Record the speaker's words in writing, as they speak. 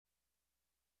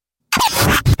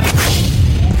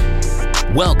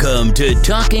Welcome to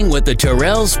Talking with the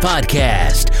Terrells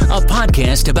podcast, a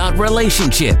podcast about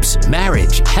relationships,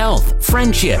 marriage, health,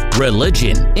 friendship,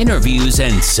 religion, interviews,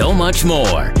 and so much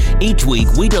more. Each week,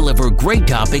 we deliver great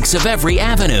topics of every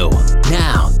avenue.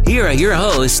 Now, here are your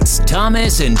hosts,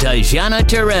 Thomas and Tajana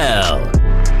Terrell.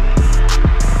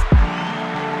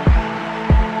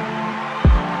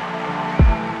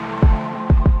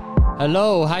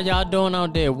 Hello, how y'all doing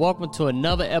out there? Welcome to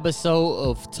another episode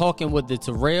of Talking with the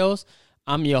Terrells.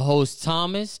 I'm your host,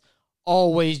 Thomas,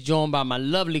 always joined by my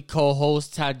lovely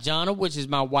co-host, Tajana, which is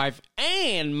my wife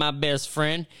and my best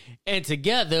friend. And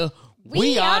together,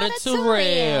 we are the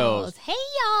Terrells. Hey,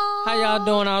 y'all. How y'all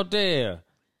doing out there?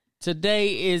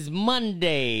 Today is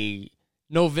Monday,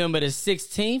 November the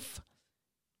 16th,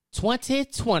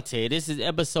 2020. This is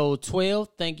episode 12.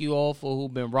 Thank you all for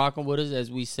who've been rocking with us.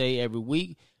 As we say every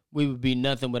week, we would be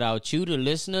nothing without you, the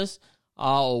listeners,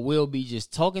 or we'll be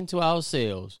just talking to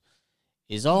ourselves.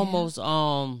 It's almost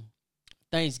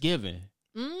Thanksgiving.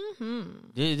 Mm-hmm.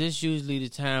 This usually the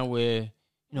time where,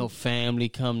 family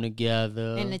come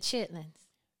together. And the chitlins.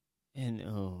 And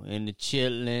the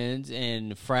chitlins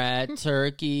and the fried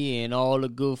turkey and all the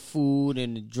good food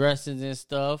and the dressings and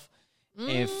stuff.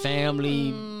 And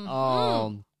family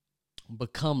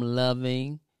become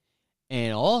loving.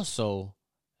 And also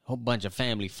a whole bunch of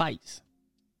family fights.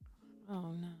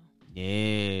 Oh, no. Yeah,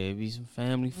 it be some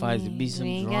family fights. It be some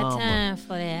we ain't drama. got time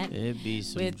for that. It be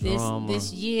some With drama.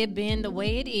 this year being the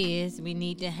way it is, we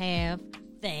need to have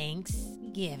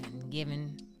Thanksgiving.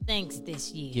 Giving thanks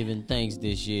this year. Giving thanks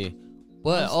this year.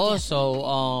 But Most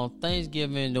also,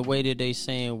 Thanksgiving, the way that they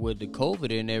saying with the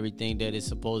COVID and everything, that it's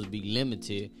supposed to be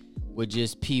limited with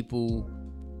just people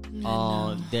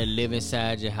that live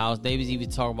inside your house. They was even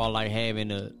talking about like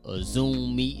having a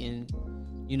Zoom meeting.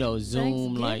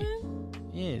 Zoom like...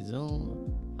 Yeah,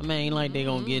 Zoom. I mean, ain't like they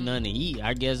gonna get nothing to eat.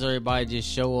 I guess everybody just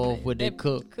show off what they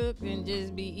cook. Cook and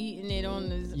just be eating it on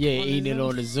the eating it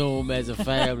on the Zoom as a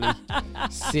family,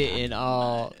 sitting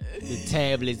the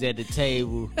tablets at the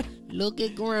table. Look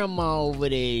at grandma over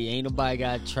there. Ain't nobody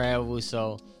got to travel,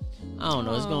 so I don't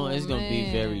know. It's gonna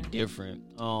be very different.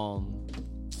 A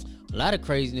lot of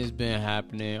craziness been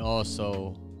happening.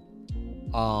 Also,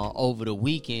 over the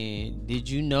weekend, did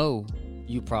you know?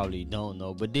 You probably don't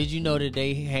know, but did you know that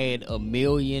they had a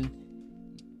million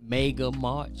mega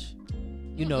march?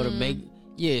 The mega.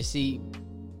 Yeah, see,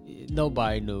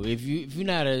 nobody knew. If you're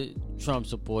not a Trump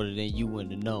supporter, then you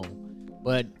wouldn't have known.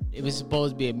 But it was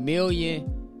supposed to be a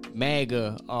million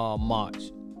mega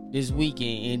march this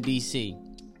weekend in DC,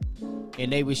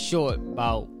 and they was short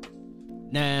about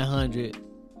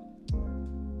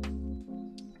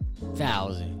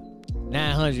 900,000.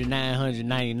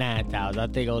 999,000. I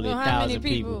think only 1,000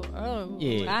 people. Oh,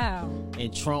 yeah. Wow.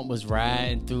 And Trump was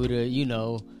riding through the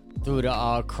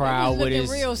crowd with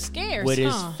his real scarce,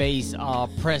 his face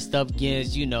pressed up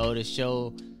against, to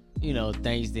show,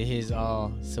 thanks to his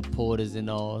supporters and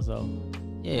all. So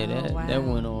yeah, that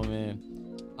went on, man.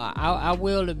 I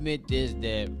will admit this,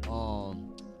 that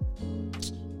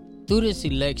through this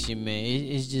election, man,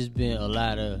 it's just been a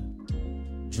lot of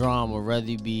drama, whether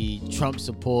you be Trump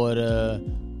supporter,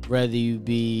 whether you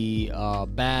be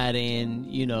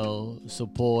Biden,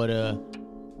 supporter.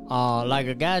 Like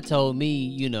a guy told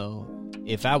me,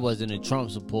 if I wasn't a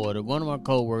Trump supporter, one of my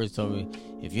co-workers told me,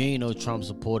 if you ain't no Trump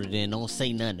supporter, then don't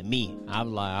say nothing to me. I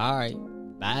was like, all right,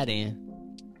 bye then.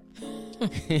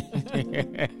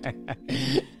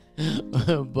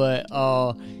 But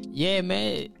yeah,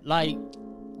 man, like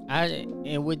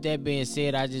and with that being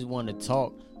said, I just want to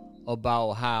talk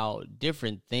about how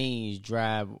different things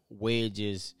drive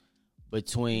wedges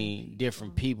between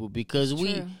different people, because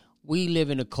we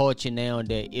live in a culture now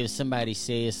that if somebody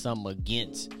says something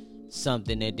against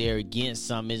something, that they're against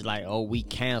something, it's like, oh, we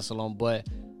cancel them. But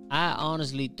I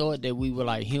honestly thought that we were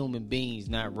like human beings,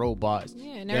 not robots,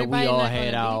 that we all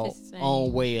had our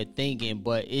own way of thinking.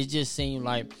 But it just seemed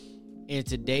like in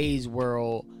today's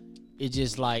world, it's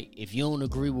just like, if you don't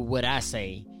agree with what I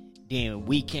say, then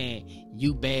we can't,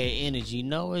 you bad energy.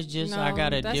 No, it's just, I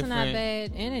got a different... that's not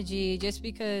bad energy. Just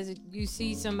because you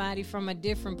see somebody from a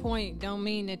different point don't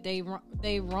mean that they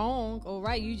wrong or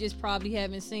right. You just probably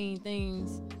haven't seen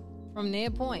things from their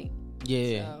point.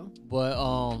 Yeah. So.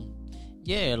 But,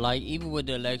 yeah, like, even with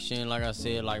the election, like I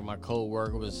said, like my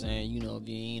co-worker was saying, if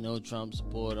you ain't no Trump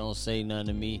supporter, don't say nothing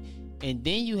to me. And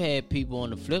then you had people on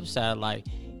the flip side, like,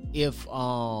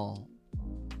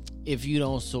 if you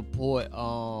don't support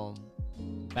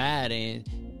Biden,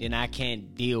 then I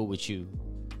can't deal with you.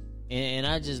 And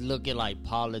I just look at like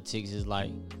politics as like,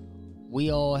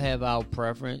 we all have our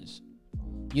preference,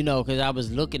 because I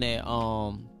was looking at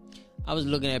I was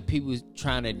looking at people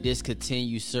trying to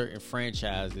discontinue certain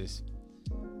franchises,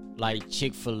 like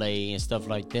Chick-fil-A and stuff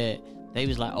like that. They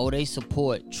was like, oh, they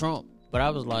support Trump. But I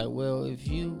was like, well, if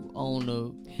you own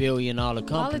a billion-dollar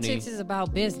company, politics is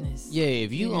about business. Yeah,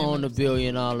 if you own a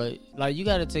billion-dollar, like, you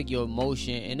got to take your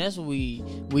emotion, and that's what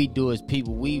we do as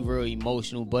people. We real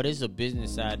emotional, but it's a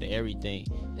business side to everything.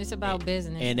 It's about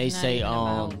business. And they say,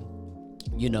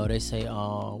 you know, they say,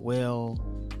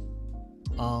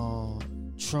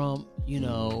 Trump, you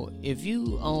know, if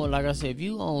you own, like I said, if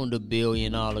you owned a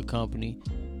billion-dollar company,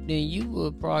 then you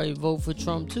would probably vote for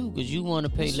Trump too, because you want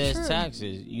to pay less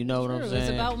taxes. You know what I'm saying?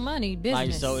 It's about money, business.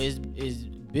 Like, so it's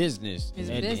business at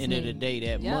the end of the day,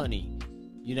 that money.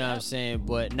 You know what I'm saying?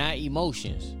 But not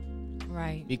emotions.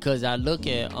 Right. Because I look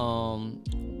at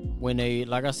when they,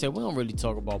 like I said, we don't really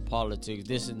talk about politics.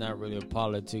 This is not really a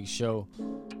politics show,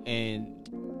 and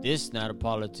this is not a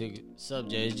politics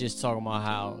subject. It's just talking about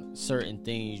how certain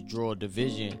things draw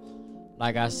division.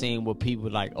 Like I seen with people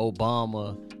like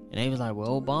Obama. And they was like,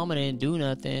 well, Obama didn't do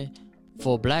nothing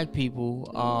for black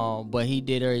people, but he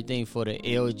did everything for the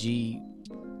LGBT.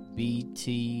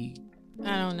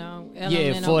 I don't know.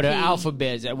 Yeah, for the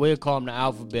alphabets. We'll call them the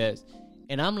alphabets.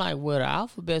 And I'm like, well, the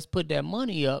alphabets put that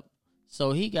money up,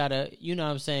 so he gotta, you know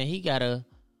what I'm saying? He gotta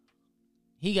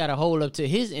hold up to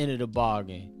his end of the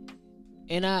bargain.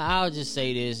 And I'll just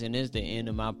say this, and it's the end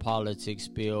of my politics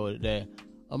spiel, that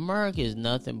America is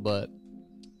nothing but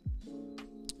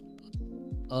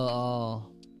a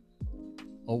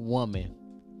woman.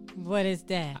 What is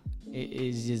that?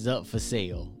 It's just up for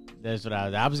sale. That's what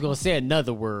I was gonna say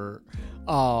another word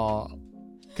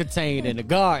contained in the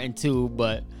garden too,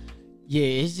 but yeah,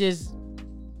 it's just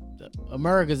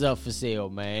America's up for sale,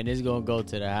 man. It's gonna go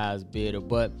to the highest bidder.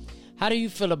 But how do you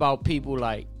feel about people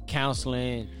like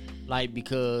counseling, like,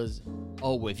 because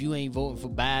if you ain't voting for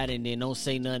Biden, then don't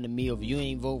say nothing to me, or if you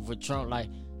ain't voting for Trump, like,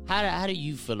 how do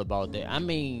you feel about that? I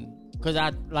mean, because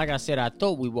like I said, I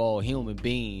thought we were all human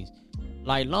beings.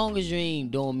 Like, long as you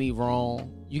ain't doing me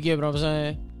wrong, you get what I'm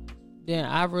saying? Then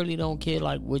I really don't care,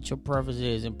 like, what your preference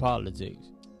is in politics.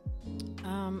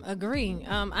 Agree.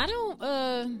 I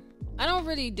don't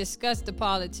really discuss the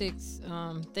politics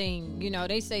thing. You know,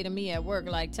 they say to me at work,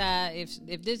 like, Ty,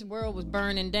 if this world was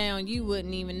burning down, you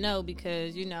wouldn't even know,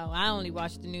 because, you know, I only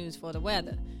watch the news for the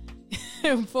weather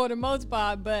for the most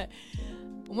part. But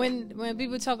when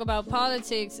people talk about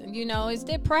politics, you know, it's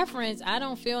their preference. I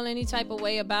don't feel any type of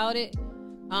way about it.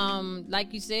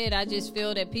 Like you said, I just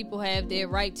feel that people have their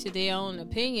right to their own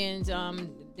opinions.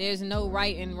 There's no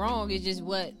right and wrong. It's just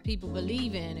what people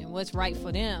believe in and what's right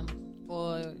for them,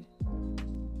 for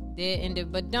their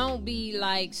end. But don't be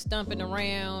like stumping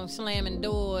around, slamming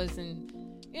doors, and,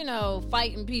 you know,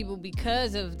 fighting people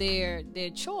because of their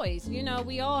choice. You know,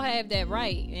 we all have that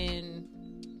right, and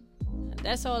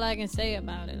that's all I can say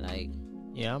about it. Like,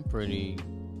 yeah, I'm pretty,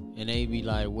 and they be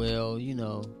like, well, you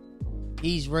know,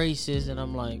 he's racist, and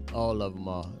I'm like, all of them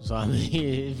are. So I mean,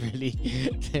 it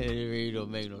really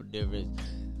don't make no difference.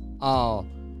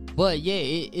 But yeah,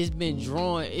 it's been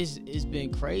drawing. It's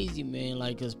been crazy, man.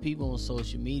 Like, cause people on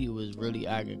social media was really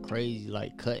acting crazy,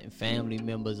 like cutting family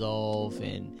members off,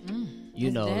 and you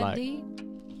know, like, deep?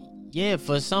 Yeah,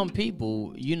 for some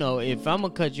people, you know, if I'm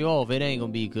gonna cut you off, it ain't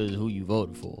gonna be because of who you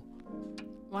voted for.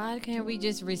 Why can't we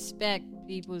just respect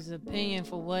people's opinion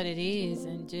for what it is,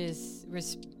 and just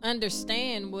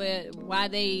understand why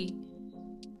they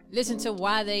listen to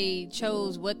why they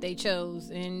chose what they chose,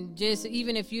 and just,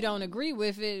 even if you don't agree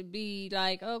with it, be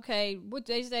like, okay, what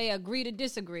they say, agree to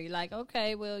disagree. Like,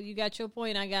 okay, well, you got your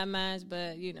point, I got mine,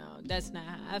 but, you know, that's not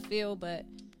how I feel, but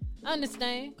I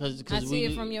understand. Cause I see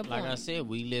it from your point. Like I said,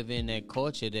 we live in that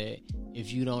culture that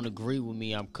if you don't agree with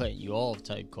me, I'm cutting you off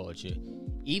type culture.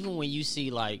 Even when you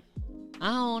see, like,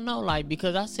 I don't know, like,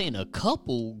 because I seen a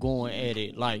couple going at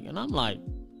it, like, and I'm like,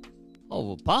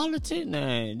 over politics? Nah,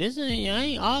 I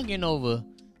ain't arguing over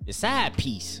the side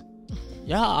piece.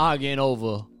 Y'all arguing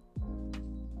over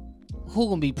who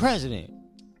gonna be president.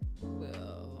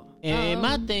 Well, and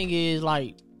my thing is,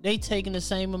 like, they taking the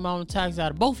same amount of tax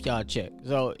out of both y'all check,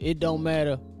 so it don't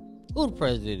matter who the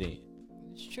president is.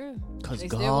 It's true. Cause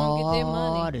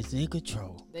God is in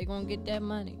control. They gonna get that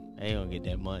money. They gonna get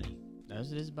that money. That's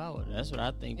what it's about. That's what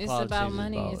I think. It's about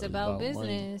money. It's about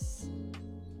business. Money.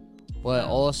 But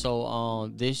also,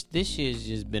 this year's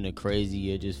just been a crazy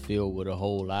year, just filled with a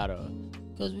whole lot of,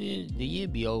 because the year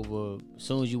be over as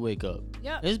soon as you wake up.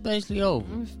 Yep. It's basically over.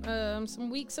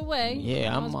 Some weeks away.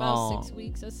 Yeah, I'm about 6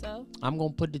 weeks or so. I'm gonna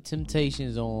put the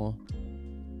Temptations on,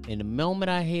 and the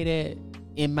moment I hear that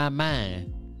in my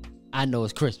mind, I know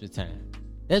it's Christmas time.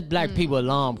 That's black people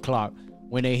alarm clock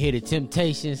when they hear the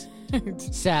Temptations,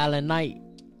 Silent Night.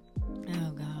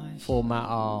 for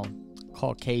my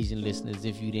Caucasian listeners,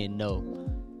 if you didn't know,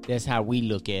 that's how we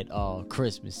look at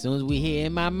Christmas. As soon as we hear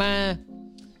in my mind,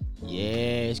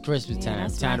 yeah, it's Christmas time.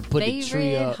 That's Time my to put the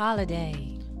tree favorite up.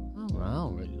 holiday. I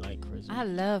don't really like Christmas. I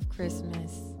love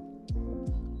Christmas.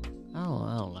 I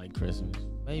don't like Christmas.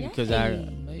 Maybe Yay. because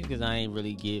I ain't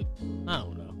really get. I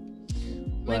don't know.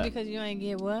 Maybe because you ain't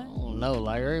get what? I don't know.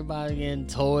 Like everybody getting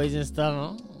toys and stuff.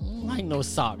 I don't like no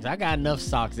socks. I got enough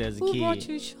socks as a Who kid. bought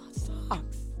you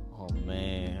socks? Oh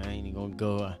man, I ain't even gonna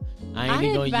go. I I ain't even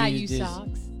didn't gonna buy use you this.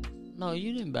 socks. No,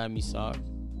 you didn't buy me socks.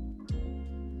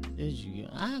 Did you?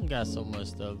 I ain't got so much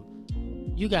stuff.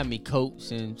 You got me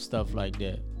coats and stuff like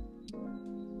that.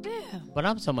 Yeah. But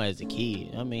I'm talking about as a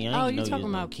kid. I mean, I Oh, ain't you know talking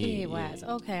was no about kid wise?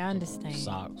 Yeah. Okay, I understand.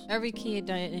 Socks. Every kid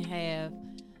doesn't have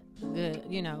good,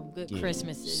 good Yeah.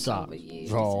 Christmases Socks, over years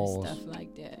drawers. and stuff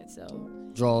like that. So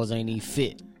Drawers ain't even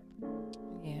fit.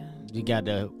 yeah. You got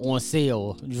the on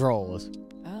sale drawers.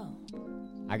 Oh.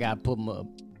 I got to put my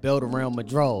belt around my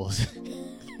drawers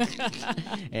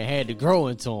and had to grow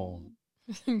into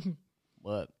them.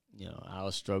 But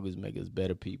our struggles make us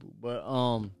better people. But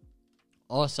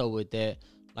also with that,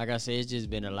 like I said, it's just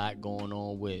been a lot going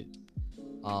on with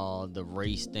the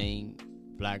race thing,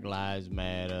 Black Lives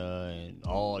Matter and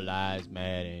All Lives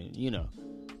Matter, and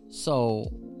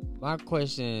So my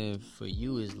question for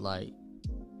you is like,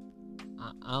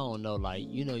 I don't know, like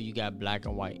you got black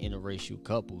and white interracial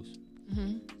couples.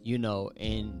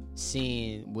 And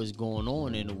seeing what's going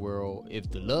on in the world, if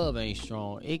the love ain't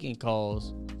strong, it can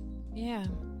cause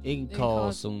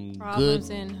some good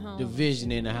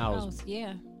division in the house.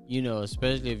 Yeah.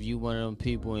 Especially if you one of them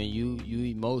people and you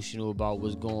emotional about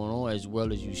what's going on as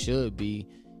well as you should be,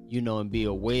 and be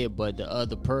aware, but the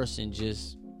other person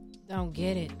just don't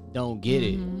get it.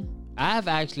 I've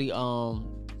actually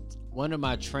one of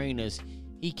my trainers,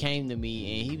 he came to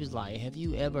me and he was like, have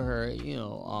you ever heard,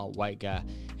 white guy,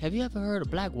 have you ever heard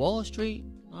of Black Wall Street?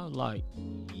 I was like,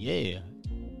 yeah.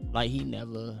 Like he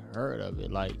never heard of it.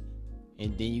 Like,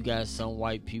 and then you got some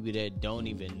white people that don't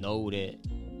even know that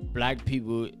black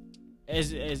people,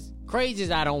 as crazy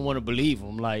as I don't want to believe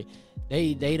them, like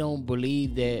they don't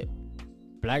believe that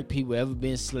black people ever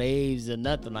been slaves or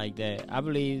nothing like that. I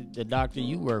believe the doctor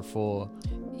you work for.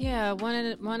 Yeah,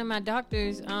 one of my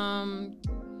doctors,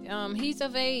 he's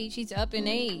of age. He's up in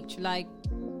age, like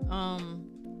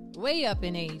way up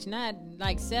in age, not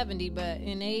like 70, but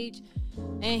in age.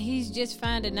 And he's just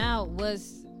finding out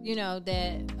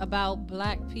that about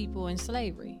black people in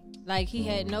slavery. Like he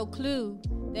had no clue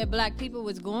that black people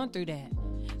was going through that.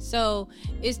 So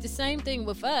it's the same thing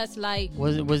with us. Like,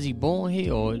 was he born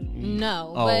here or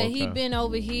no? Oh, but okay. he been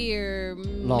over here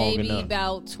Long maybe enough.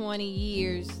 about 20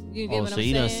 years. You get what so I'm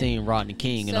he saying? done seen Rodney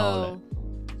King and all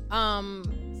that.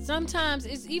 Sometimes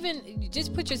it's even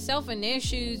just put yourself in their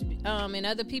shoes, in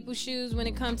other people's shoes when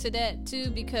it comes to that too,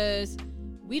 because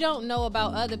we don't know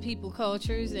about other people's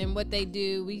cultures and what they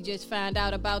do. We just find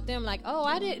out about them like, oh,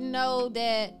 I didn't know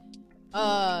that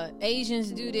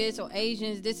Asians do this, or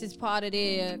Asians, this is part of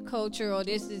their culture, or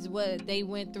this is what they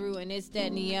went through, and this, that,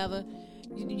 and the other.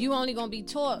 You only gonna be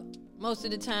taught most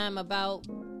of the time about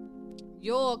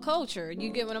your culture. You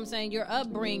get what I'm saying? Your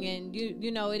upbringing.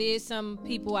 It is some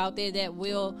people out there that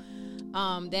will,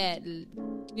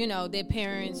 that their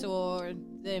parents or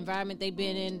the environment they've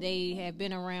been in, they have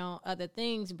been around other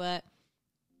things. But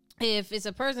if it's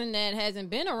a person that hasn't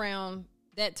been around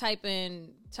that type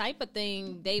of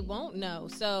thing, they won't know.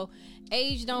 So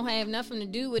age don't have nothing to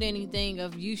do with anything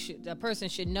of a person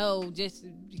should know just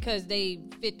because they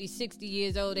 50, 60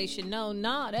 years old, they should know.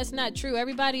 No, that's not true.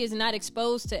 Everybody is not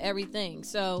exposed to everything.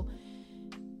 So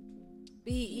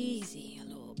be easy a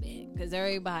little bit, because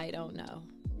everybody don't know.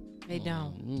 They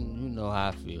don't. You know how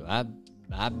I feel.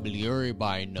 I believe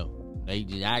everybody know. They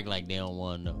just act like they don't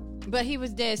want to know. But he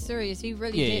was dead serious. He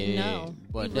really didn't know.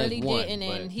 But he really didn't,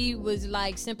 but and he was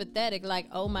like sympathetic, like,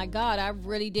 "Oh my God, I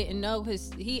really didn't know."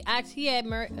 He had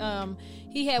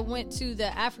went to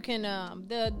the African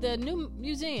the new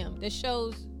museum that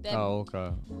shows that. Oh,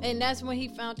 okay. And that's when he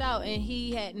found out, and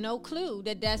he had no clue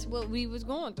that that's what we was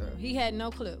going through. He had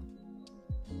no clue.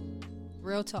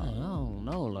 Real talk. I don't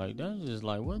know. Like, that's just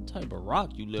like, what type of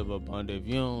rock you live up under if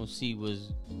you don't see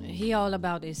what's... He all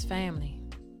about his family.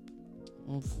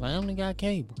 Family got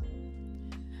cable.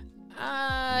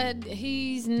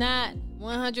 He's not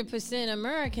 100%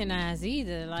 Americanized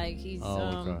either. Like, he's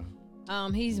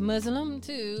he's Muslim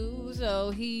too.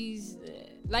 So he's,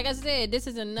 like I said, this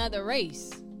is another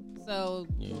race. So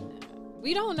yeah.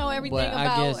 We don't know everything but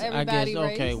about everybody's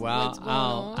race. Okay, well,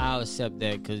 I'll accept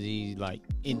that because he's like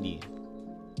Indian.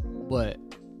 But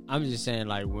I'm just saying,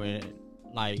 like, when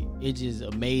like, it just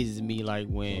amazes me, like,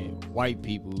 when white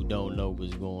people don't know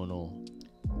what's going on.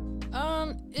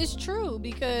 It's true,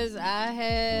 because I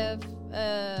have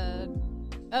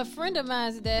a friend of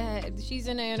mine that she's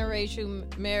in an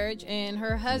interracial marriage, and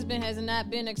her husband has not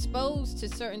been exposed to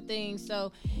certain things,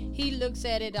 so he looks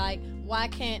at it like, why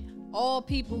can't all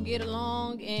people get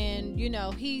along? And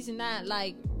he's not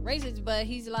like racist, but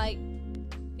he's like,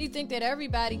 he think that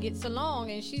everybody gets along,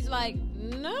 and she's like,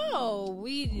 no,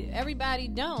 everybody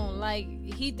don't. Like,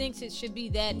 he thinks it should be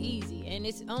that easy, and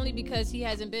it's only because he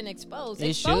hasn't been exposed.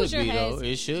 It should be, though.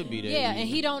 It should be that yeah, easy. And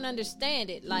he don't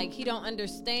understand it. Like, he don't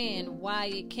understand why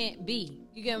it can't be.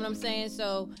 You get what I'm saying?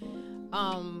 So,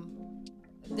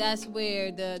 that's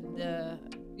where the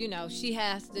she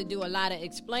has to do a lot of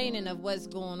explaining of what's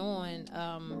going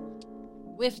on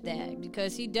with that,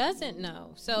 because he doesn't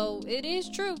know. So it is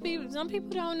true. Some people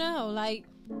don't know. Like,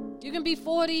 you can be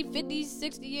 40, 50,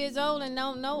 60 years old and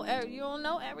you don't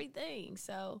know everything.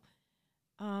 So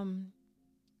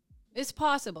it's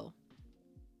possible.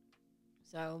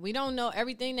 So we don't know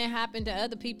everything that happened to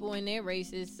other people in their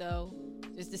races. So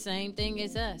it's the same thing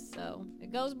as us. So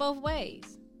it goes both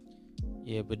ways.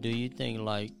 Yeah, but do you think,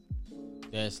 like,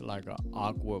 that's like an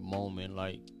awkward moment?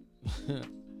 Like,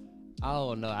 I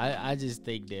don't know. I just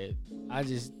think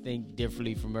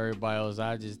differently from everybody else.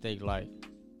 I just think, like,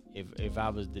 if I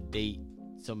was to date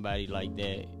somebody like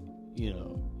that,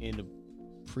 in the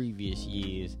previous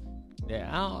years, that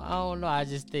I don't know. I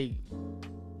just think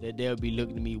that they'll be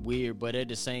looking at me weird. But at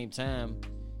the same time,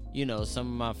 some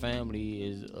of my family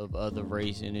is of other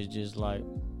race, and it's just like,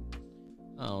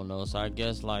 I don't know. So I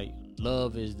guess, like,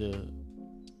 love is the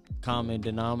common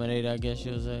denominator, I guess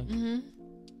you'll say. Mm-hmm.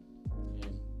 Yeah.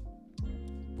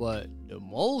 But the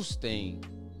most thing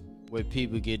where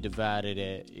people get divided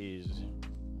at is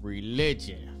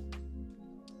religion.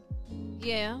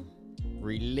 Yeah.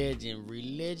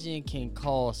 Religion can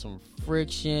cause some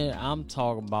friction. I'm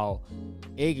talking about,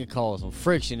 it can cause some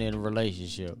friction in a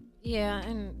relationship. Yeah,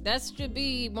 and that should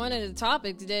be one of the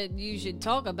topics that you should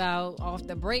talk about off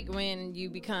the break, when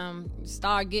you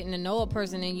start getting to know a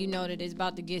person and you know that it's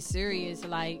about to get serious,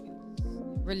 like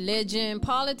religion,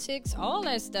 politics, all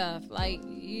that stuff. Like,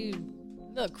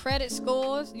 credit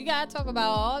scores, you gotta talk about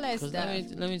all that stuff.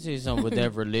 Let me tell you something with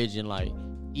that religion, like,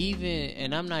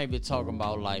 and I'm not even talking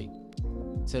about, like,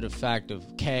 to the fact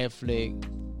of Catholic,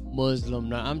 Muslim.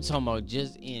 No, I'm talking about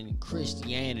just in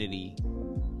Christianity.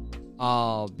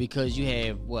 Because you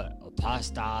have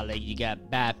apostolic, you got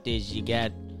Baptist, you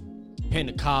got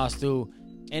Pentecostal,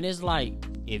 and it's like,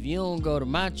 if you don't go to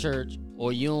my church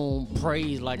or you don't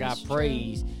praise like I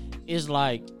praise, it's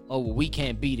like, oh, well, we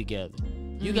can't be together.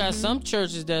 You got some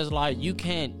churches that's like, you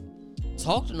can't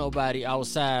talk to nobody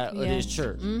outside of this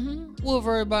church. Mm-hmm. Well, if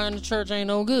everybody in the church ain't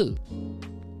no good,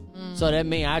 so that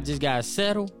means I just gotta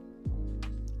settle.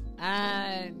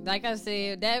 Like I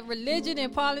said, that religion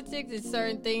and politics is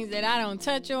certain things that I don't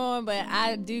touch on, but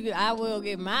I will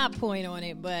get my point on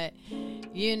it. But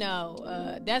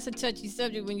that's a touchy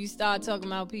subject when you start talking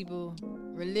about people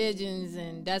religions,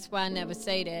 and that's why I never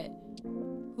say that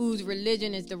whose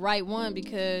religion is the right one,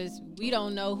 because we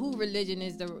don't know who religion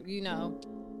is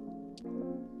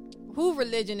who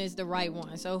religion is the right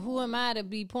one. So who am I to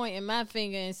be pointing my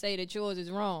finger and say that yours is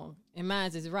wrong and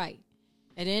mine is right?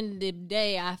 At the end of the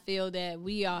day, I feel that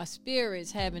we are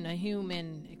spirits having a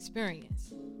human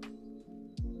experience.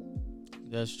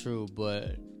 That's true,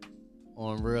 but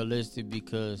unrealistic,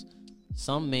 because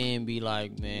some men be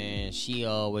like, man, she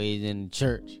always in the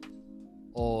church.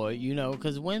 Or,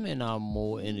 because women are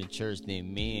more in the church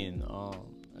than men.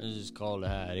 Let's just call it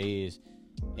how it is.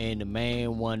 And the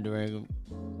man wondering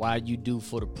why you do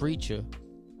for the preacher,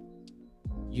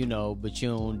 but you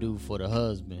don't do for the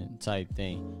husband type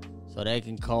thing. So that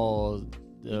can cause...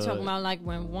 You talking about like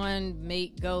when one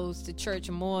mate goes to church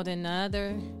more than the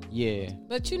other? Yeah.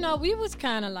 But we was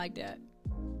kind of like that.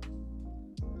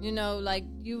 Like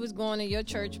you was going to your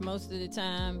church most of the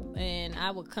time, and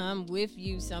I would come with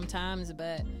you sometimes,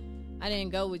 but I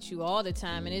didn't go with you all the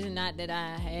time. And it's not that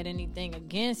I had anything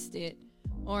against it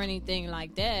or anything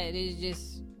like that. It's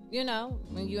just,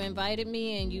 when you invited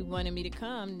me and you wanted me to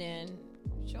come, then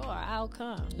sure, I'll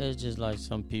come. It's just like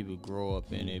some people grow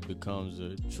up and it becomes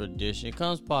a tradition. It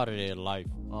becomes part of their life.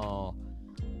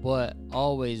 But I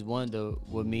always wonder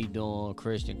with me doing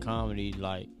Christian comedy,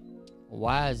 like,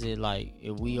 why is it like,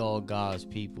 if we all God's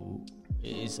people,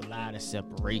 it's a lot of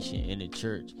separation in the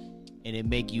church, and it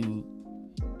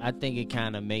I think it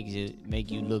kind of make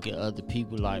you look at other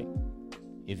people like,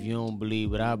 if you don't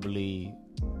believe what I believe,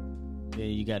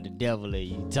 then you got the devil in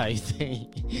you type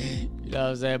thing. You know what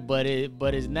I'm saying?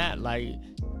 But it's not like,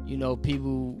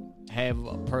 people have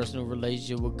a personal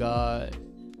relationship with God,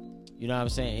 you know what I'm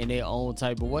saying, in their own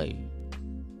type of way.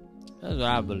 That's what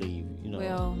I believe, you know.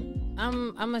 Well,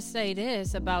 I'm gonna say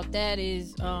this about that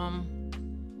is I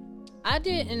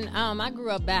grew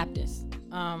up Baptist.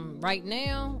 Right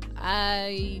now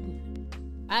I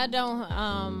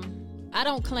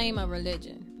don't claim a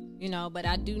religion, you know, but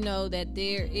I do know that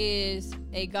there is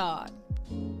a God.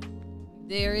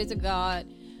 There is a God,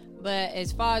 but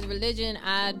as far as religion,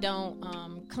 I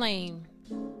don't claim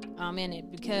in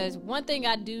it, because one thing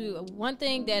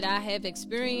that I have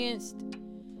experienced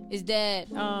is that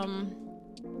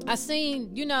I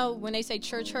seen, you know, when they say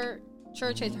church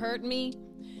has hurt me,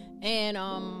 and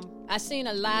I seen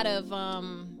a lot of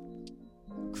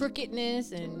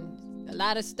crookedness and a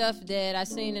lot of stuff that I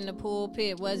seen in the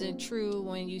pulpit wasn't true.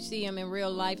 When you see them in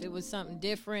real life, it was something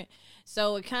different.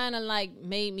 So it kind of like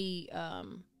made me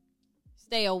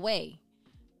stay away,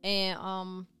 and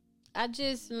I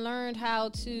just learned how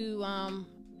to.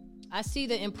 I see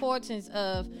the importance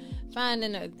of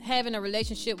having a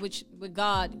relationship with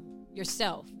God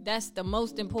yourself. That's the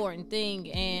most important thing.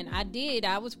 And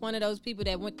I was one of those people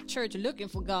that went to church looking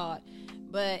for God,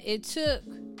 but it took,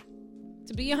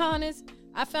 to be honest,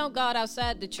 I found God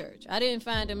outside the church. I didn't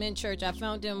find him in church. I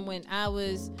found him when I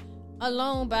was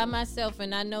alone by myself,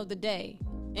 and I know the day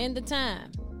and the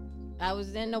time. I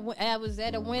was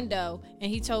at a window,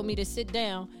 and he told me to sit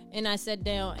down, and I sat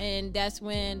down, and that's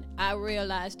when I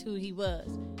realized who he was,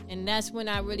 and that's when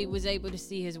I really was able to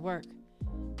see his work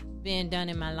being done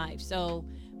in my life. So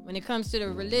when it comes to the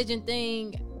religion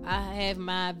thing, I have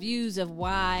my views of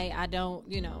why I don't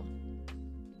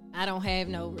have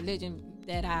no religion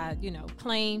that I,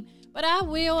 claim, but I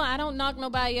don't knock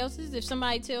nobody else's. If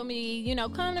somebody tell me,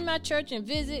 come to my church and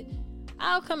visit,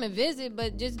 I'll come and visit,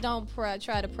 but just don't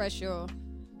try to press your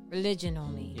religion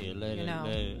on me. Yeah,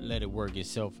 let it work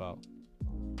itself out.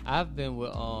 I've been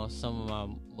with some of my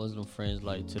Muslim friends,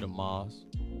 like, to the mosque,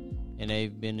 and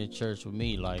they've been to church with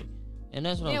me, like, and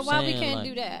that's what I'm saying. Yeah, why we can't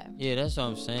do that? Yeah, that's what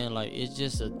I'm saying. Like, it's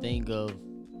just a thing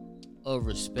of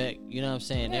respect. You know what I'm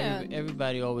saying? Yeah.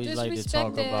 Everybody always Just like to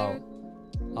talk about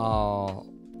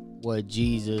what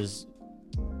Jesus,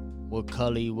 what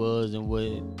color he was, and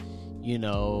what,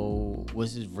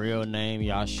 what's his real name,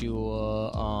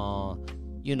 Yahshua.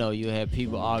 You have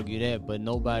people argue that, but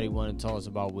nobody want to talk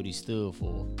about what he stood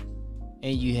for.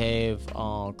 And you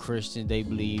have Christians, they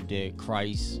believe that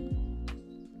Christ,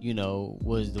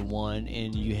 was the one.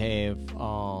 And you have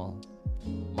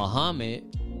Muhammad,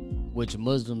 which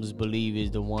Muslims believe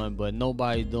is the one, but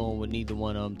nobody's doing what neither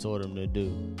one of them told them to do.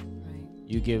 Right.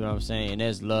 You get what I'm saying? And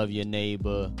that's love your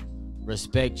neighbor,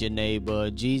 respect your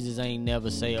neighbor. Jesus ain't never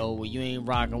say, oh, well, you ain't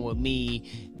rocking with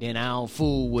me, then I don't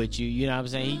fool with you. You know what I'm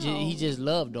saying? No. He just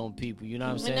loved on people. You know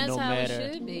what I'm saying? And that's no how matter.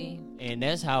 it should be. And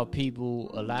that's how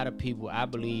a lot of people, I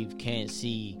believe, can't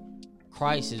see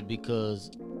Christ, is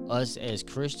because us as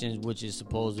Christians, which is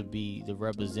supposed to be the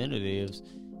representatives,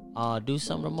 do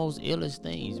some of the most illest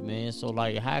things, man. So,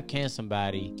 like, how can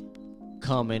somebody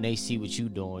come and they see what you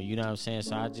doing? You know what I'm saying?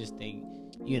 So I just think,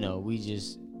 we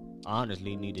just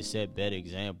honestly need to set better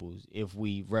examples if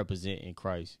we represent in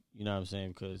Christ. You know what I'm saying?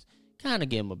 Because kind of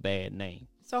give him a bad name.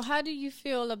 So how do you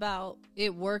feel about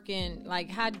it working? Like,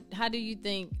 how do you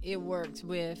think it works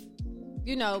with,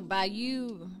 by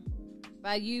you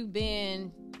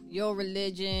being your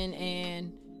religion,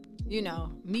 and,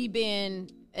 me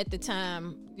being at the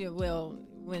time,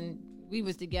 when we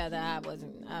was together, I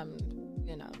wasn't,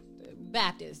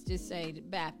 Baptist, just say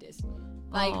Baptist.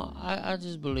 Like, I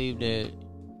just believe that,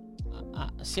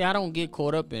 I don't get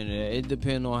caught up in it. It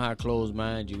depends on how close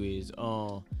mind you is.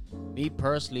 Me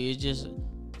personally, it's just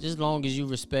as long as you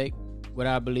respect what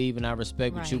I believe and I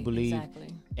respect what you believe, exactly.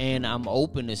 And I'm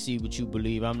open to see what you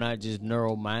believe. I'm not just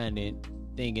narrow-minded,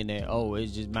 thinking that, oh,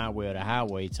 it's just my way or the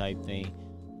highway type thing.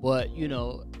 But,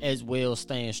 as well,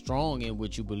 staying strong in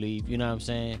what you believe, you know what I'm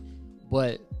saying?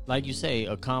 But, like you say,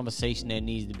 a conversation that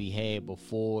needs to be had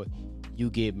before you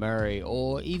get married,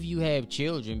 or if you have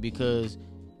children, because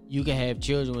you can have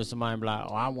children with somebody and be like,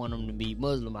 oh, I want them to be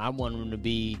Muslim, I want them to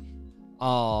be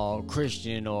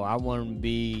Christian, or I want them to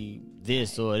be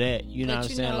this or that. You know what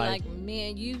I'm saying? Like me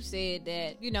and you said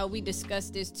that, we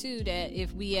discussed this too, that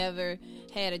if we ever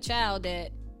had a child,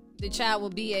 that the child will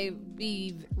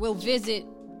visit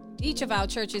each of our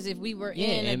churches if we were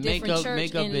in a different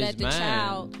church, and let the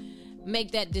child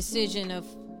make that decision of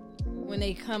when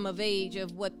they come of age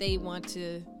of what they want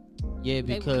to. Yeah,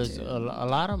 because a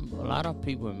lot of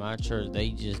people in my church, they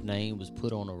just name was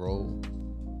put on a roll,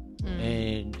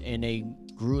 and they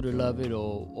grew to love it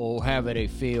or however they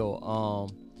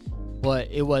feel. But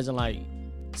it wasn't like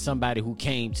somebody who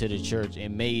came to the church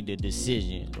and made the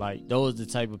decision. Like, those are the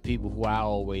type of people who I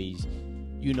always,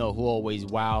 who always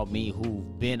wow me,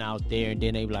 who've been out there, and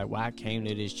then they be like, well, I came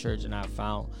to this church and I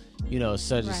found,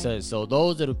 such and such. So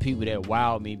those are the people that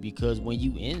wow me, because when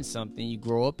you in something, you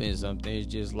grow up in something, it's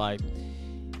just like,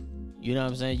 you know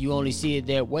what I'm saying? You only see it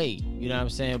that way. You know what I'm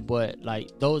saying? But,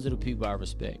 like, those are the people I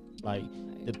respect. Like,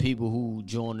 the people who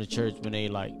join the church when they,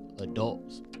 like,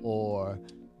 adults, or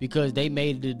because they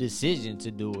made the decision to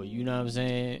do it. You know what I'm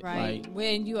saying? Right. Like,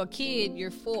 when you're a kid,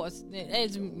 you're forced.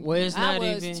 It's I not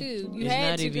was, even, too. You it's had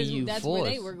not to, even you that's forced.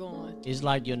 where they were going. It's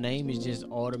like your name is just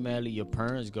automatically, your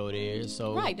parents go there.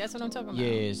 So Right, that's what I'm talking about.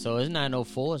 Yeah, so it's not no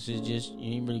force. It's just,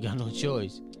 you ain't really got no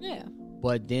choice. Yeah.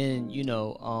 But then,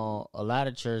 a lot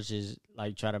of churches,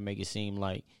 like, try to make it seem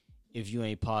like if you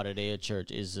ain't part of their church,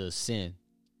 it's a sin.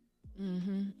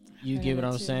 Mm-hmm. You get what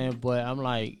I'm saying? But I'm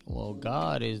like, well,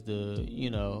 God is the,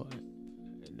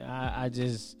 I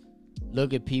just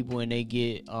look at people and they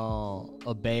get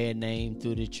a bad name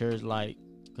through the church, like,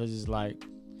 because it's like,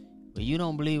 but you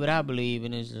don't believe what I believe,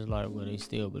 and it's just like, well, they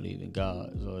still believe in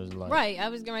God. So it's like, right. I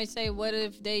was going to say, what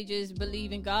if they just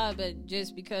believe in God, but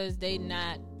just because they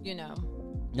not,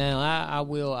 Now, I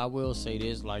will say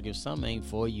this, like, if something ain't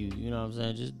for you, you know what I'm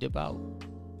saying, just dip out.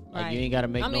 Like, right. you ain't got to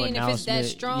make no announcement. If it's that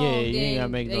strong, yeah, you ain't got to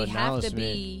make no announcement. Have to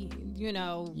be,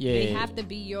 they have to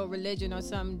be your religion or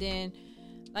something. Then,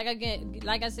 like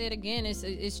I said again,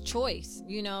 it's choice.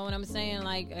 You know what I'm saying?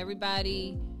 Like,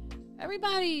 everybody,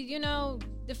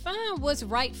 define what's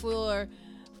right for,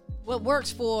 what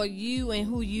works for you and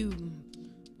who you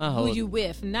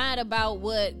with. Not about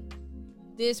what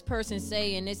this person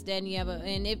say and this, that, and the other.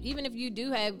 And even if you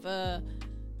do have a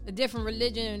different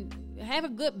religion, have a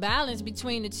good balance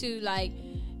between the two. Like,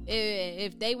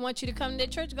 if they want you to come to their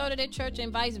church, go to their church,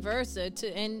 and vice versa.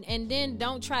 And then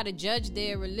don't try to judge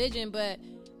their religion, but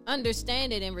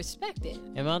understand it and respect it.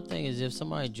 And my thing is, if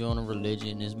somebody join a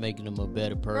religion is making them a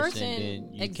better person,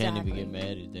 then you can't even get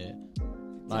mad at that.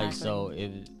 Like, so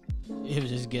if it's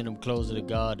just getting them closer to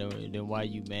God, then why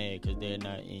you mad? Because they're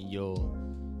not in your,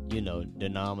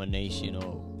 denomination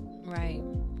or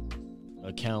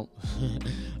account.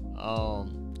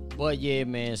 But yeah,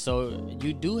 man, so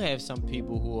you do have some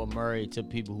people who are married to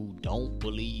people who don't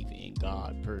believe in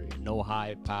God, period. No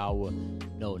higher power,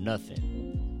 no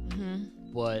nothing.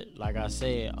 Mm-hmm. But like I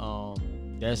said,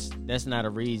 that's not a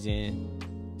reason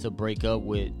to break up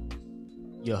with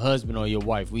your husband or your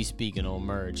wife. We speaking on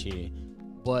marriage here.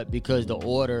 But because the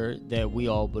order that we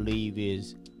all believe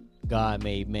is God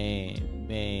made man,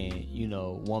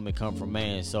 woman come from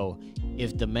man. So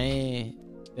if the man,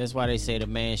 that's why they say the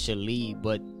man should lead,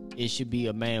 but it should be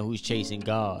a man who's chasing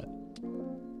God.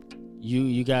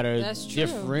 You gotta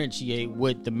differentiate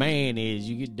what the man is.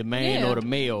 You get the man or the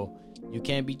male. You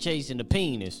can't be chasing the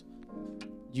penis.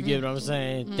 You get what I'm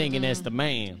saying? Thinking that's the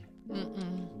man.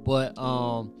 But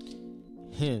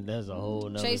that's a whole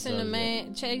nother chasing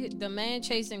subject. the man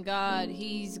chasing God.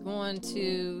 He's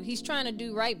trying to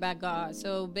do right by God.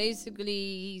 So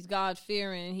basically, he's God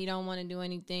fearing. He don't want to do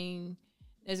anything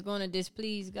that's going to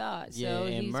displease God. So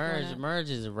and marriage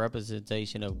is a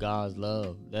representation of God's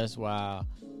love. That's why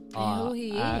who he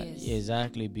is.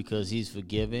 Exactly, because he's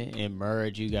forgiving. In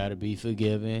marriage, you got to be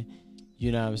forgiving.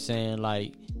 You know what I'm saying?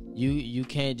 Like, you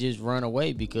can't just run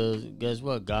away, because guess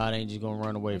what? God ain't just gonna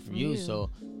run away from you.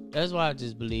 So that's why I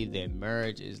just believe that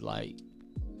marriage is like,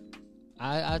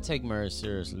 I take marriage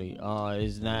seriously.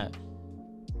 It's not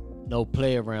no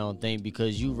play around thing,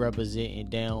 because you representing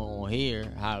down on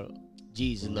here how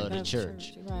Jesus loved the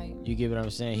church. Right. You get what I'm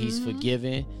saying? He's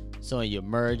forgiving. So in your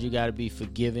marriage, you got to be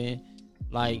forgiving.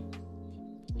 Like,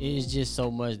 it's just so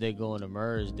much that go into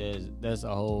marriage. That's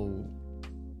a whole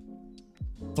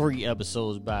 3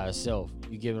 episodes by itself.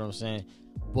 You get what I'm saying?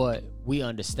 But we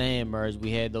understand marriage.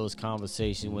 We had those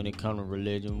conversations when it comes to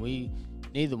religion.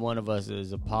 Neither one of us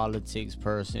is a politics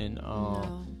person.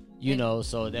 No.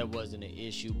 So that wasn't an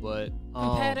issue. But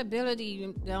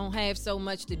compatibility don't have so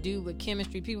much to do with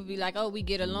chemistry. People be like, oh, we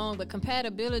get along. But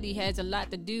compatibility has a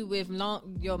lot to do with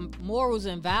your morals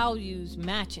and values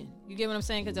matching. You get what I'm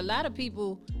saying? Because a lot of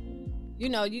people, you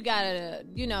gotta,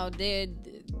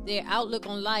 their outlook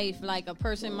on life, like a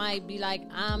person might be like,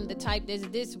 I'm the type that's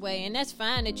this way, and that's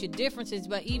fine that your differences,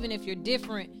 but even if you're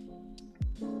different,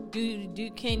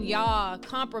 can y'all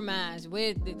compromise?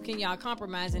 Can y'all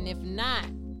compromise? And if not,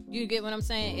 you get what I'm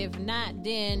saying? If not,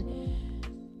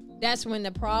 then that's when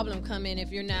the problem come in, if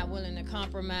you're not willing to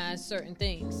compromise certain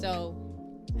things. So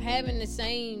having the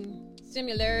same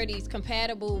similarities,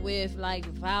 compatible with like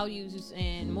values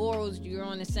and morals, you're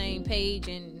on the same page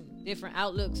and different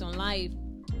outlooks on life,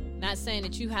 Not saying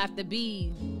that you have to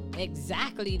be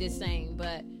exactly the same,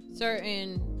 but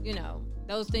certain,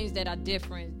 those things that are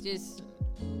different, just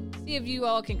see if you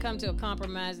all can come to a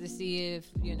compromise to see if,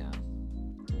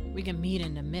 we can meet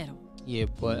in the middle. Yeah,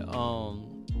 but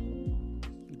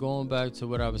going back to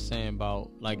what I was saying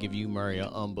about, like, if you marry an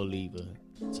unbeliever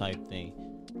type thing,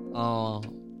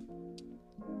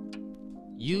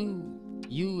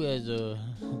 you as a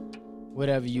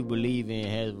whatever you believe in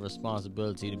has a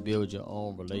responsibility to build your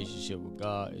own relationship with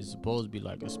God. It's supposed to be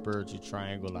like a spiritual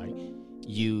triangle, like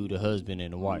you, the husband,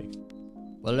 and the wife.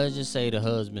 But let's just say the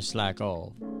husband slack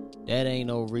off. That ain't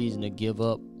no reason to give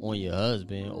up on your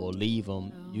husband or leave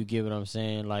him. You get what I'm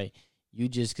saying? Like, you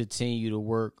just continue to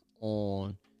work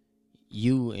on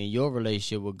you and your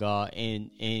relationship with God,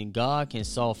 and God can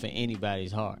soften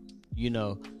anybody's heart,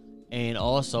 And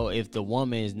also, if the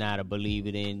woman is not a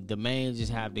believer, then the man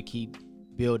just have to keep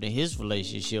building his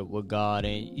relationship with God.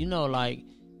 And,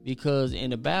 because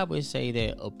in the Bible it say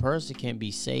that a person can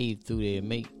be saved through their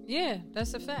mate. Yeah,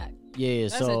 that's a fact. Yeah,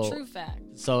 that's a true fact.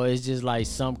 So it's just like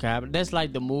some kind of, that's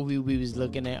like the movie we was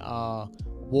looking at,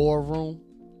 War Room.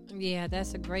 Yeah,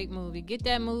 that's a great movie. Get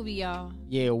that movie, y'all.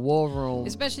 Yeah, War Room.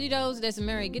 Especially those that's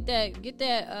married. Get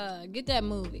that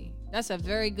movie. That's a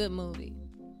very good movie.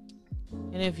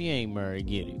 And if you ain't married,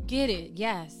 get it. Get it,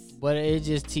 yes. But it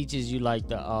just teaches you like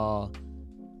the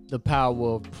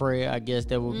power of prayer. I guess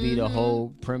that would be the whole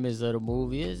premise of the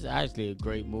movie. It's actually a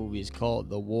great movie. It's called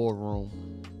The War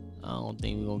Room. I don't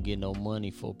think we're gonna get no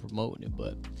money for promoting it,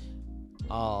 but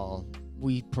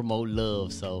we promote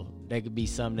love, so that could be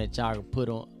something that y'all can put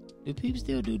on. Do people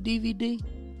still do DVD?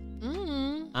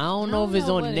 I don't know if it's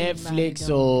on Netflix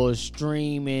or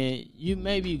streaming.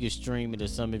 Maybe you can stream it or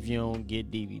something if you don't get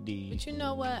DVD. But you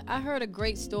know what? I heard a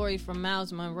great story from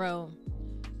Miles Monroe.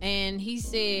 And he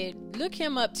said, look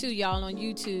him up too, y'all, on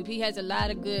YouTube. He has a lot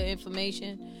of good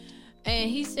information. And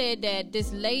he said that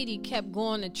this lady kept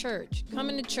going to church,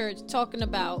 coming to church, talking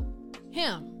about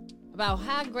him, about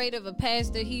how great of a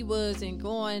pastor he was, and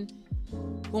going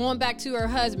back to her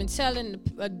husband, telling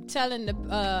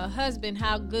the husband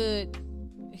how good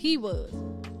he was.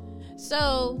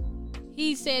 So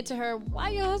he said to her, why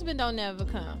your husband don't never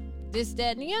come? This,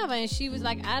 that, and the other. And she was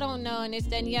like, I don't know, and this,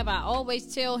 that, and the other. I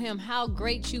always tell him how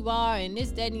great you are, and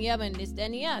this, that, and the other, and this, that,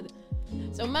 and the other.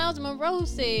 So Miles Monroe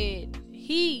said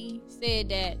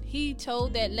that he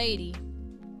told that lady,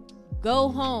 go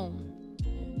home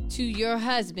to your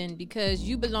husband because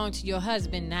you belong to your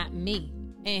husband, not me.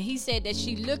 And he said that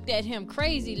she looked at him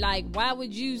crazy, like, why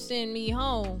would you send me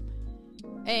home?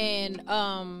 And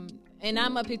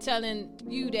I'm up here telling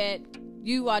you that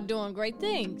you are doing great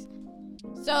things.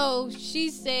 So he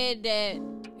said that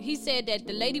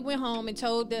the lady went home and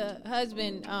told the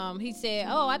husband, he said,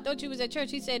 oh, I thought you was at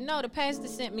church. He said, no, the pastor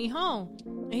sent me home.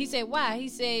 And he said, why?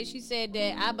 She said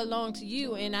that I belong to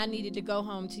you and I needed to go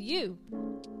home to you.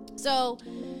 So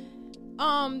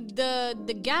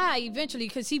the guy eventually,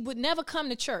 because he would never come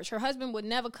to church, her husband would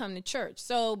never come to church.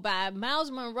 So by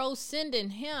Miles Monroe sending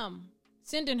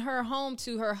her home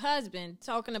to her husband,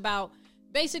 talking about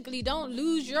basically don't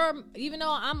lose even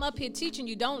though I'm up here teaching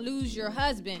you, don't lose your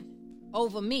husband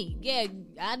over me. Yeah,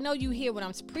 I know you hear what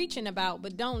I'm preaching about,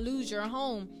 but don't lose your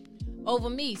home over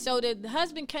me. So the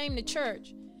husband came to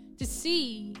church to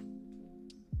see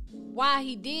why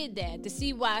he did that, to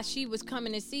see why she was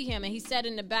coming to see him, and he sat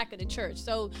in the back of the church.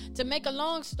 So to make a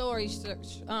long story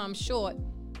short,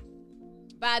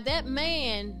 by that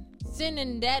man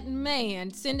sending that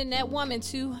woman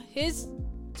to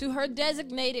her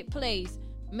designated place,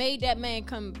 made that man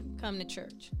come to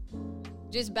church,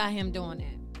 just by him doing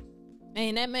that.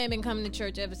 And that man been coming to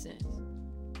church ever since.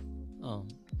 Oh,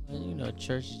 well,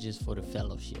 church is just for the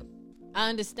fellowship. I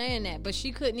understand that, but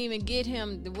she couldn't even get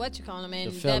him the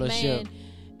and the fellowship.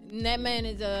 That man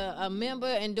is a member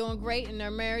and doing great, and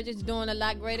their marriage is doing a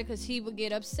lot greater because he would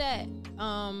get upset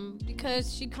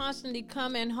because she constantly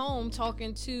coming home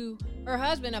talking to her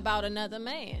husband about another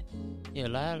man. Yeah,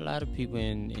 a lot of people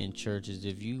in churches,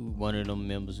 if you one of them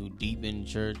members who deep in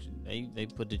church, they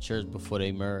put the church before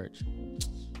they marriage.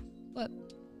 But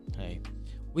hey,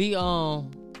 we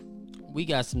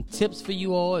got some tips for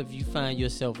you all if you find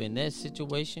yourself in that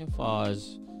situation, as far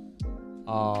as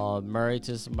married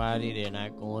to somebody, they're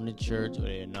not going to church, or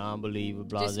they're a non-believer,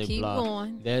 blah, just blah, keep blah.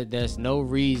 Going. There's no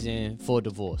reason for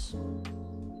divorce.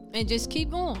 And just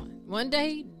keep going. One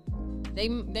day, they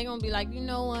gonna be like, you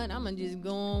know what? I'm gonna just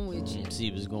go on with you.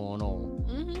 See what's going on.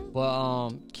 Mm-hmm.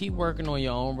 But keep working on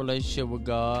your own relationship with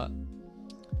God.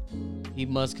 He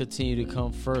must continue to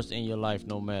come first in your life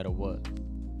no matter what.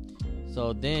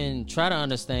 So then try to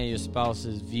understand your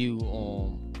spouse's view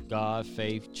on God,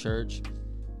 faith, church.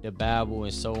 the Bible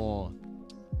and so on.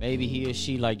 Maybe he or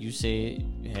she, like you said,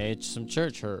 had some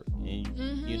church hurt, and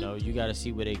you know, you got to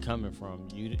see where they coming from.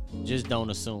 You just don't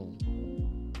assume.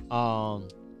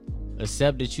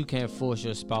 Accept that you can't force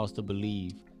your spouse to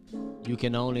believe. You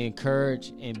can only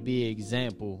encourage and be an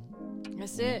example.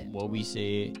 That's it. What we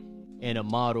said, and a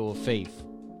model of faith.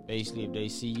 Basically, if they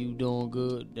see you doing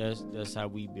good, that's how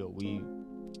we build. We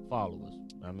followers.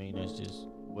 I mean, that's just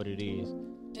what it is.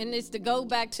 And it's to go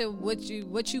back to what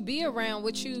you be around.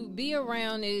 What you be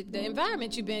around is the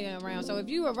environment you been around. So if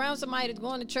you around somebody that's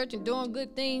going to church and doing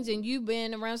good things, and you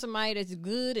been around somebody that's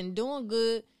good and doing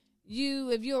good,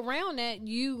 if you're around that,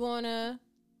 you gonna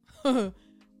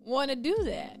want to do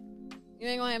that. You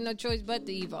ain't gonna have no choice but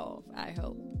to evolve, I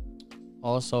hope.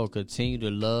 Also, continue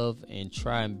to love and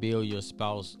try and build your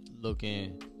spouse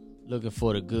looking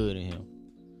for the good in him.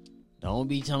 Don't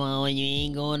be talking about you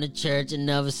ain't going to church and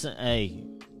never. Hey,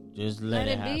 just let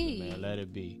it happen, be. Man. Let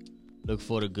it be. Look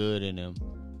for the good in them.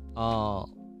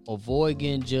 Avoid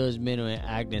getting judgmental and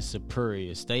acting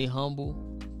superior. Stay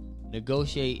humble.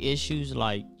 Negotiate issues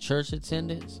like church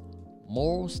attendance,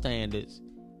 moral standards,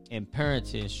 and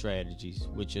parenting strategies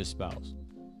with your spouse.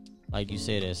 Like you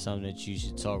said, that's something that you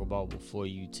should talk about before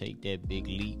you take that big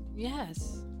leap.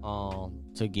 Yes.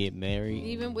 To get married.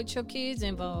 Even with your kids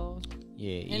involved.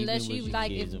 Yeah. Unless you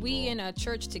like, if involved. we in a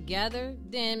church together,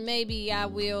 then maybe I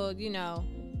will,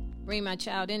 bring my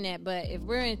child in that. But if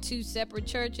we're in two separate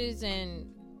churches, and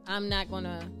I'm not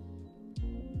gonna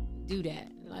do that,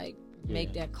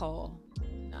 make that call.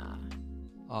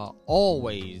 Nah.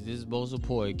 Always, this is most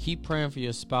important. Keep praying for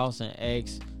your spouse and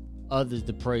ask others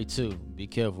to pray too. Be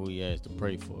careful who you ask to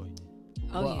pray for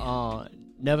you.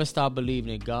 Never stop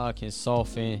believing that God can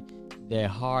soften their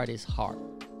hardest heart.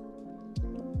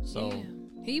 So yeah,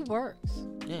 he works.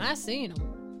 Yeah. I seen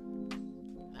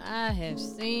him. I have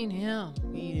seen him.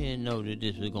 We didn't know that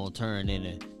this was gonna turn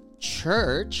into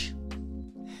church.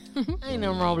 Ain't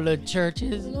nothing wrong with little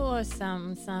churches. Lord,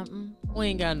 something. We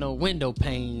ain't got no window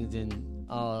panes and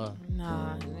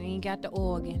Nah, we ain't got the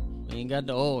organ. We ain't got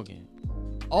the organ.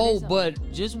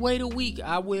 But just wait a week.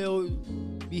 I will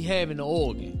be having the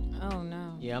organ. Oh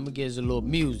no. Yeah, I'm gonna get us a little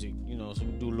music, so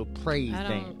we do a little praise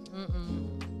dance.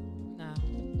 No.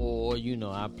 Or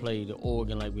I play the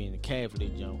organ like we in the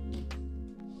Catholic joint,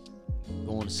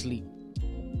 going to sleep.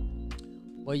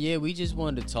 But yeah, we just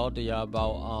wanted to talk to y'all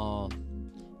about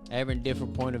having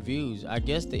different point of views. I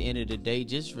guess at the end of the day,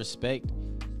 just respect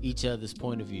each other's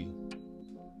point of view.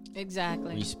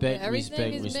 Exactly.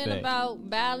 Everything has been about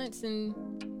balance and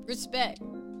respect.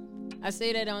 I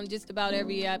say that on just about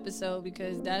every episode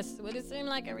because that's what it seems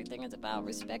like. Everything is about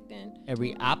respecting.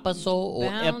 Every episode or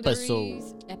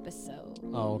episode? Episode.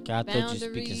 Oh, okay. I thought you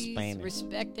were speaking Spanish.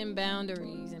 Respecting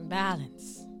boundaries and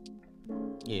balance.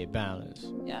 Yeah, balance.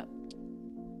 Yep.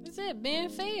 That's it. Being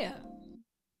fair.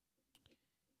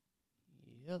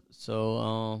 Yep.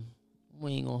 So,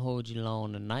 we ain't gonna hold you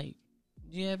long tonight.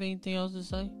 Do you have anything else to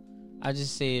say? I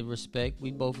just said respect.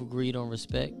 We both agreed on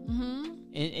respect. Mm-hmm.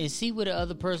 And see where the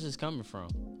other person's coming from.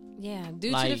 Yeah,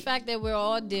 due to the fact that we're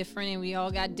all different and we all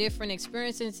got different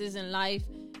experiences in life,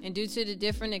 and due to the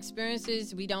different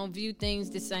experiences, we don't view things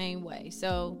the same way.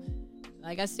 So,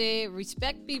 like I said,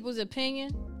 respect people's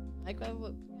opinion. Like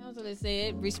what I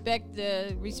said, respect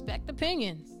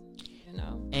opinions.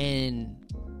 And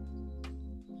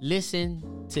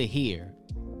listen to hear,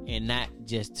 and not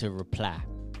just to reply.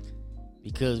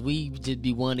 Because we just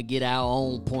be wanting to get our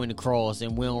own point across,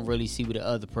 and we don't really see where the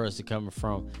other person coming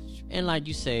from. And like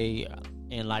you say,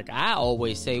 and like I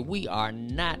always say, we are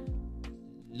not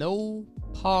no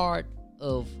part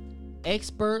of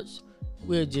experts.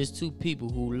 We're just two people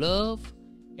who love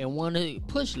and want to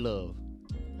push love.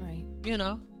 Right. You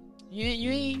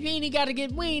ain't got to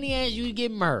get. We ain't ask you to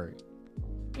get married.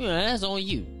 That's on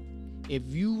you. If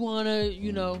you wanna,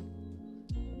 the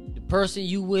person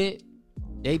you with,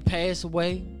 they pass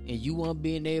away, and you want to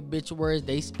be in their obituaries,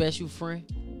 they special friend,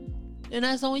 then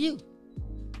that's on you.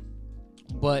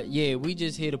 But yeah, we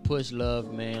just here to push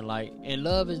love, man. And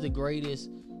love is the greatest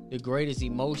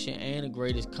emotion and the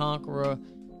greatest conqueror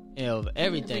of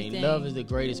everything. Love is the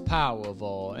greatest power of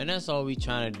all, and that's all we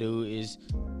trying to do is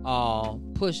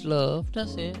push love.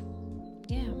 That's it.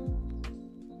 Yeah.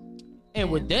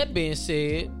 And with that being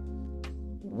said,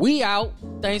 we out.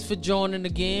 Thanks for joining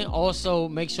again. Also,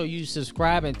 make sure you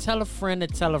subscribe and tell a friend to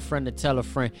tell a friend to tell a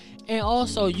friend. And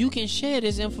also, you can share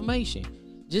this information.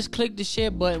 Just click the share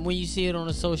button when you see it on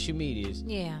the social medias.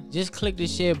 Yeah. Just click the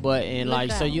share button,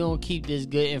 so you don't keep this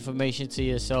good information to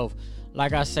yourself.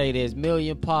 Like I say, there's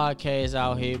million podcasts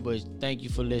out here, but thank you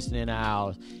for listening to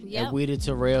ours. Yep. And we the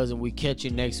Terrells, and we catch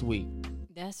you next week.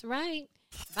 That's right.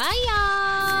 Bye,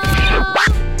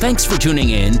 y'all. Thanks for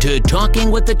tuning in to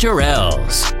Talking with the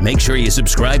Terrells. Make sure you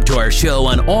subscribe to our show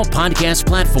on all podcast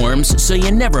platforms so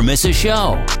you never miss a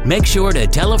show. Make sure to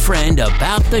tell a friend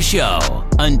about the show.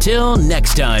 Until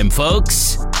next time,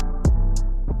 folks.